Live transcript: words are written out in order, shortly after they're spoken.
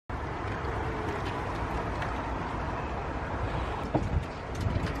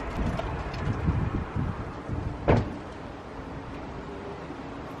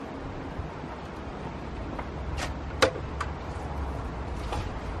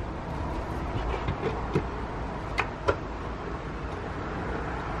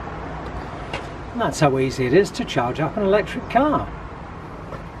And that's how easy it is to charge up an electric car.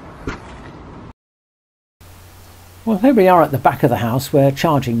 Well, here we are at the back of the house where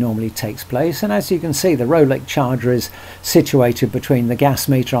charging normally takes place, and as you can see, the Rolex charger is situated between the gas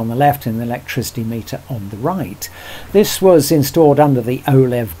meter on the left and the electricity meter on the right. This was installed under the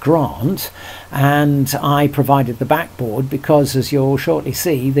OLEV grant, and I provided the backboard because, as you'll shortly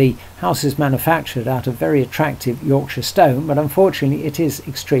see, the house is manufactured out of very attractive Yorkshire stone, but unfortunately it is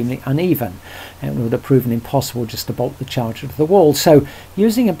extremely uneven. It would have proven impossible just to bolt the charger to the wall. So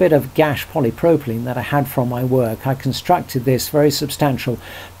using a bit of gash polypropylene that I had from my work, I constructed this very substantial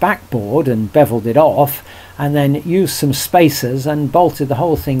backboard and beveled it off, and then used some spacers and bolted the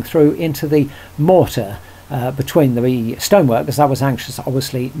whole thing through into the mortar between the stonework, because I was anxious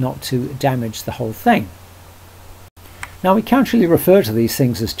obviously not to damage the whole thing. Now, we casually refer to these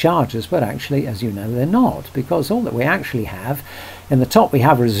things as chargers, but actually, as you know, they're not, because all that we actually have, in the top we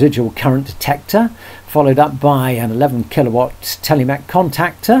have a residual current detector, followed up by an 11 kilowatt Telemec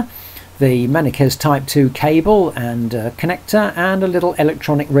contactor, the Menikes Type 2 cable and connector, and a little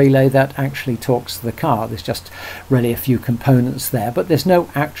electronic relay that actually talks to the car. There's just really a few components there, but there's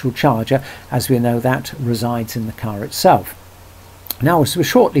no actual charger, as we know that resides in the car itself. Now, as we'll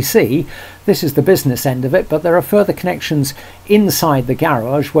shortly see, this is the business end of it, but there are further connections inside the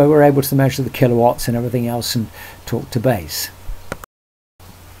garage where we're able to measure the kilowatts and everything else and talk to base.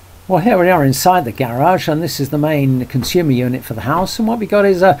 Well, here we are inside the garage, and this is the main consumer unit for the house, and what we got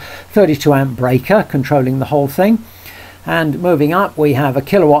is a 32 amp breaker controlling the whole thing. And moving up, we have a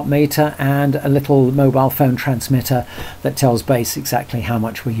kilowatt meter and a little mobile phone transmitter that tells base exactly how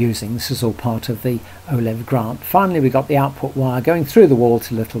much we're using. This is all part of the OLEV grant. Finally, we got the output wire going through the wall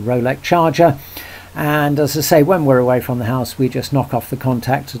to the little Rolex charger. And as I say, when we're away from the house, we just knock off the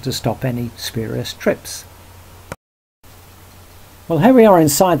contactor to stop any spurious trips. Well, here we are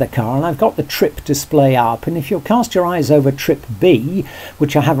inside the car, and I've got the trip display up, and if you'll cast your eyes over trip B,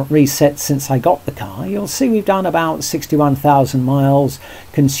 which I haven't reset since I got the car, you'll see we've done about 61,000 miles,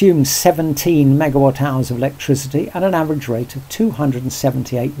 consumed 17 megawatt hours of electricity at an average rate of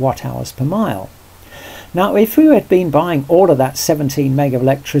 278 watt hours per mile. Now, if we had been buying all of that 17 meg of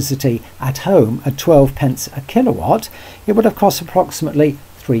electricity at home at 12 pence a kilowatt, it would have cost approximately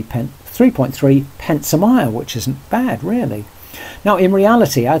 3.3 pence a mile, which isn't bad really. Now, in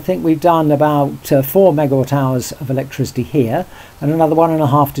reality, I think we've done about 4 megawatt hours of electricity here, and another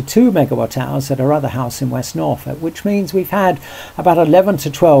 1.5 to 2 megawatt hours at our other house in West Norfolk, which means we've had about 11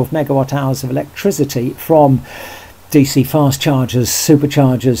 to 12 megawatt hours of electricity from DC fast chargers,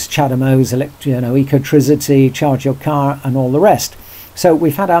 superchargers, CHAdeMOs, Ecotricity, Charge Your Car, and all the rest. So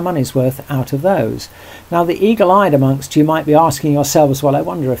we've had our money's worth out of those. Now, the eagle-eyed amongst you might be asking yourselves, well, I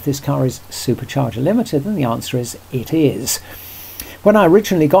wonder if this car is supercharger limited, and the answer is it is. When I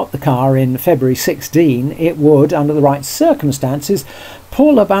originally got the car in February 16, it would, under the right circumstances,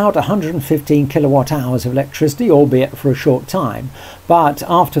 pull about 115 kilowatt hours of electricity, albeit for a short time. But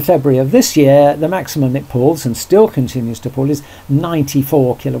after February of this year, the maximum it pulls, and still continues to pull, is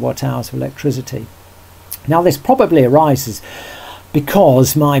 94 kilowatt hours of electricity. Now, this probably arises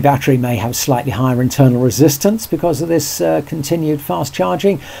because my battery may have slightly higher internal resistance because of this continued fast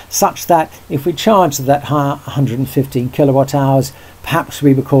charging, such that if we charge that higher 115 kilowatt hours, perhaps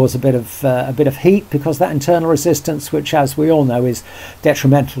we would cause a bit of heat because that internal resistance, which, as we all know, is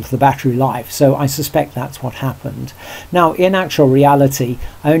detrimental to the battery life. So I suspect that's what happened. Now, in actual reality,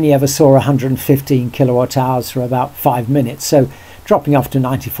 I only ever saw 115 kilowatt hours for about 5 minutes, so dropping off to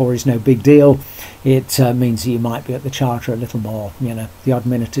 94 is no big deal. It means that you might be at the charger a little more, the odd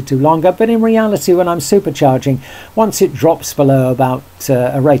minute or two longer. But in reality, when I'm supercharging, once it drops below about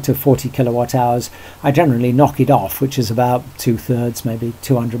a rate of 40 kilowatt hours, I generally knock it off, which is about 2/3, maybe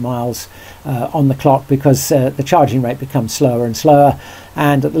 200 miles on the clock, because the charging rate becomes slower and slower.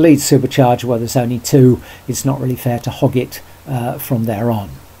 And at the lead supercharger, where there's only 2, it's not really fair to hog it from there on.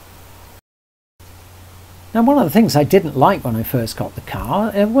 Now, one of the things I didn't like when I first got the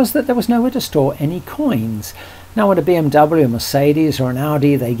car was that there was nowhere to store any coins. Now, at a BMW, a Mercedes or an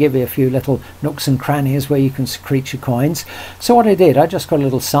Audi, they give you a few little nooks and crannies where you can secrete your coins. So what I did, I just got a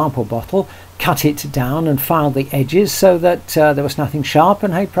little sample bottle, cut it down and filed the edges so that there was nothing sharp,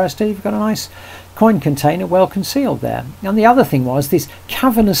 and hey presto, you've got a nice coin container well concealed there. And the other thing was this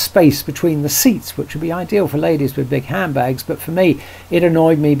cavernous space between the seats, which would be ideal for ladies with big handbags, but for me it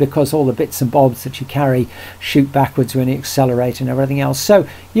annoyed me because all the bits and bobs that you carry shoot backwards when you accelerate and everything else. So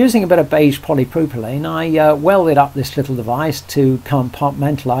using a bit of beige polypropylene, I welded up this little device to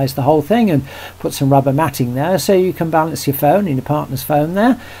compartmentalize the whole thing and put some rubber matting there so you can balance your phone and your partner's phone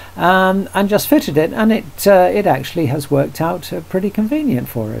there, and just fitted it, and it actually has worked out pretty convenient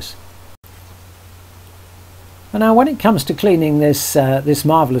for us. And now when it comes to cleaning this this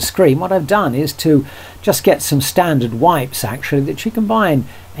marvellous screen, what I've done is to just get some standard wipes actually that you can buy in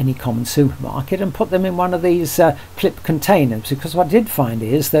any common supermarket and put them in one of these clip containers, because what I did find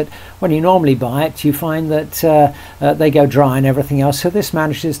is that when you normally buy it you find that they go dry and everything else, so this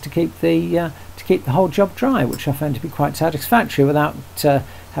manages to keep the whole job dry, which I found to be quite satisfactory without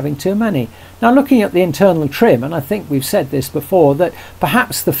having too many. Now looking at the internal trim, and I think we've said this before, that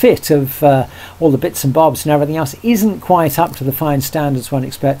perhaps the fit of all the bits and bobs and everything else isn't quite up to the fine standards one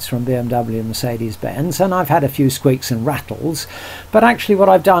expects from BMW and Mercedes-Benz, and I've had a few squeaks and rattles, but actually what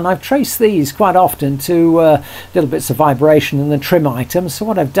I've done, I've traced these quite often to little bits of vibration in the trim items. So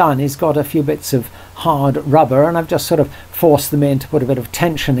what I've done is got a few bits of hard rubber and I've just sort of forced them in to put a bit of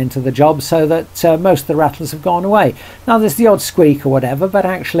tension into the job so that most of the rattles have gone away. Now there's the odd squeak or whatever, but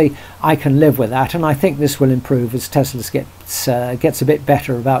actually I can live with that, and I think this will improve as Tesla gets a bit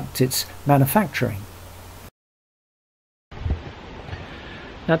better about its manufacturing.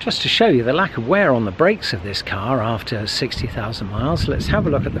 Now just to show you the lack of wear on the brakes of this car after 60,000 miles, let's have a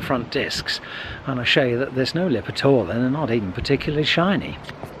look at the front discs, and I'll show you that there's no lip at all and they're not even particularly shiny.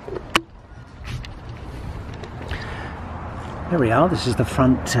 There we are, this is the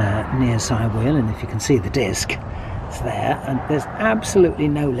front near side wheel, and if you can see the disc, it's there, and there's absolutely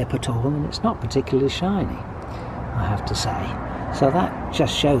no lip at all, and it's not particularly shiny, I have to say. So that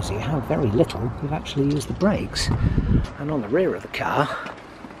just shows you how very little you've actually used the brakes. And on the rear of the car,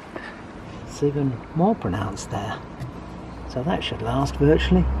 it's even more pronounced there. So that should last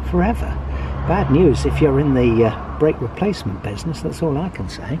virtually forever. Bad news if you're in the brake replacement business, that's all I can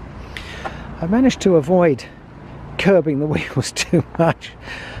say. I managed to avoid curbing the wheels too much.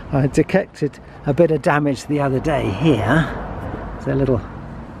 I detected a bit of damage the other day here. There's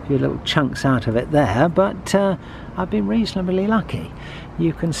a few little chunks out of it there, but I've been reasonably lucky.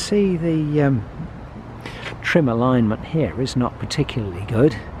 You can see the trim alignment here is not particularly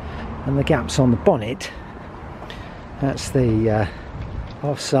good, and the gaps on the bonnet, that's the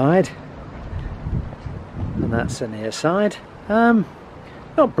offside and that's the near side.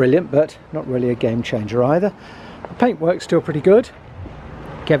 Not brilliant, but not really a game changer either. The paintwork's still pretty good.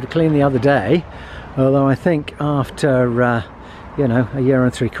 Gave it a clean the other day, although I think after you know, a year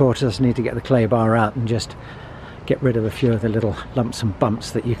and 3/4 I need to get the clay bar out and just get rid of a few of the little lumps and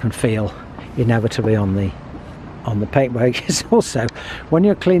bumps that you can feel inevitably on the paintwork. It's also, when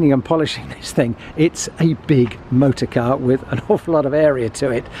you're cleaning and polishing this thing, it's a big motor car with an awful lot of area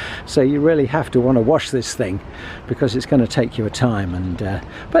to it, so you really have to want to wash this thing because it's going to take you a time, and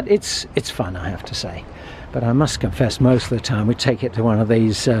but it's fun, I have to say. But I must confess, most of the time we take it to one of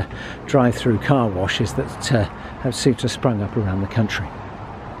these drive-through car washes that have seemed to have sprung up around the country.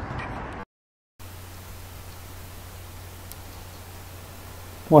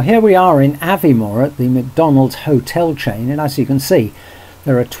 Well, here we are in Aviemore at the McDonald's hotel chain, and as you can see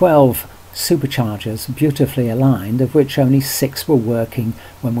there are 12 superchargers beautifully aligned, of which only 6 were working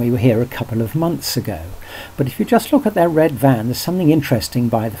when we were here a couple of months ago. But if you just look at their red van, there's something interesting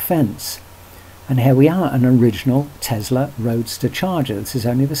by the fence. And here we are, an original Tesla Roadster charger. This is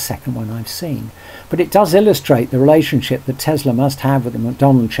only the second one I've seen. But it does illustrate the relationship that Tesla must have with the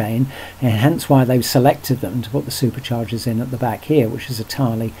McDonald's chain, and hence why they've selected them to put the superchargers in at the back here, which is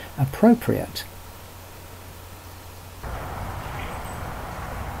entirely appropriate.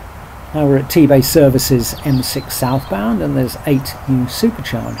 Now we're at T-Base Services M6 southbound, and there's 8 new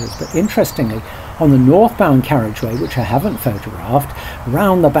superchargers. But interestingly, on the northbound carriageway, which I haven't photographed,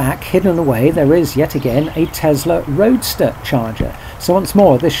 round the back, hidden away, there is yet again a Tesla Roadster charger. So once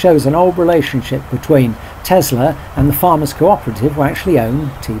more, this shows an old relationship between Tesla and the Farmers Cooperative, who actually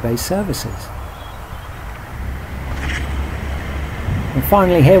own T-Base Services. And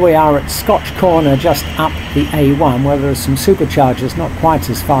finally, here we are at Scotch Corner, just up the A1, where there are some superchargers not quite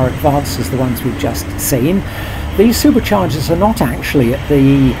as far advanced as the ones we've just seen. These superchargers are not actually at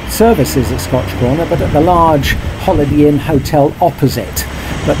the services at Scotch Corner, but at the large Holiday Inn hotel opposite.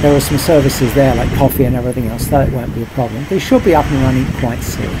 But there are some services there like coffee and everything else, so it won't be a problem. They should be up and running quite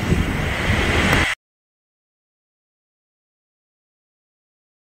soon.